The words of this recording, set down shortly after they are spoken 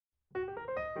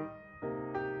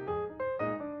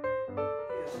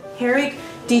Herrick,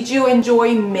 did you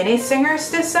enjoy mini singers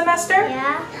this semester?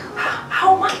 Yeah.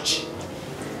 How much?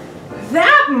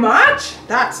 That much?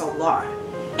 That's a lot.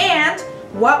 And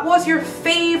what was your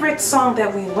favorite song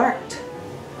that we learned?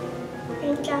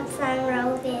 Raindrops on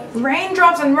Roses.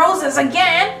 Raindrops and Roses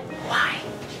again? Why?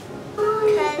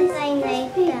 Because I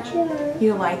like them.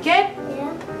 You like it?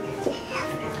 Yeah.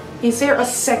 Is there a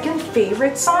second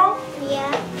favorite song?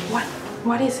 Yeah.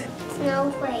 What is it?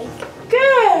 Snowflake.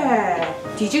 Good!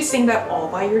 Did you sing that all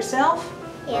by yourself?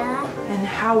 Yeah. And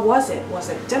how was it? Was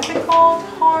it difficult,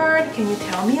 hard? Can you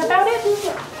tell me about it?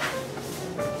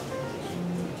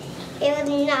 It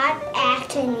was not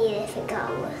actually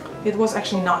difficult. It was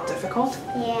actually not difficult?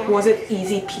 Yeah. Was it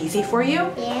easy peasy for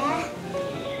you? Yeah.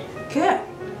 Good.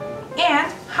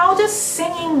 And how does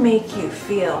singing make you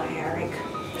feel, Herrick?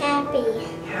 Happy.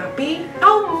 Happy?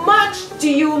 How much do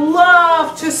you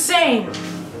love to sing?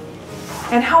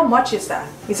 And how much is that?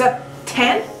 Is that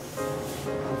 10?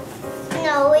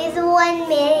 No, it's 1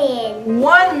 million.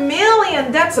 1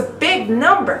 million, that's a big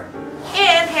number.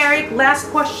 And Herrick, last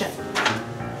question.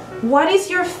 What is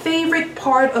your favorite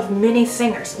part of mini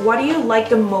singers? What do you like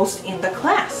the most in the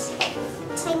class?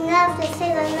 I love to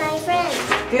sing with my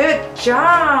friends. Good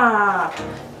job.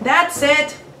 That's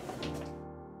it.